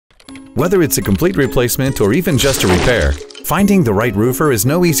Whether it's a complete replacement or even just a repair, finding the right roofer is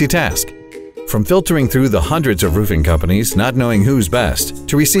no easy task. From filtering through the hundreds of roofing companies not knowing who's best,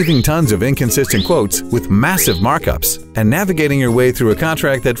 to receiving tons of inconsistent quotes with massive markups, and navigating your way through a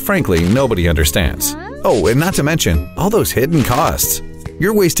contract that frankly nobody understands. Oh, and not to mention all those hidden costs.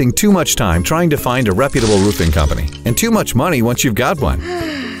 You're wasting too much time trying to find a reputable roofing company, and too much money once you've got one.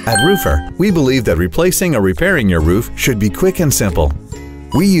 At Roofr, we believe that replacing or repairing your roof should be quick and simple.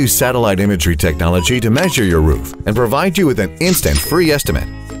 We use satellite imagery technology to measure your roof and provide you with an instant free estimate.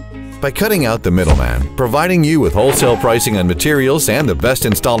 By cutting out the middleman, providing you with wholesale pricing on materials and the best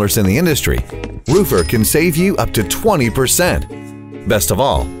installers in the industry, Roofr can save you up to 20%. Best of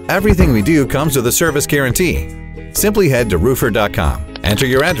all, everything we do comes with a service guarantee. Simply head to roofr.com, enter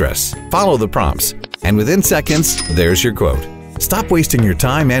your address, follow the prompts, and within seconds, there's your quote. Stop wasting your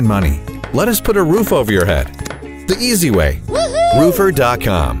time and money. Let us put a roof over your head. The easy way.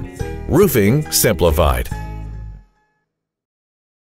 Roofr.com. Roofing simplified.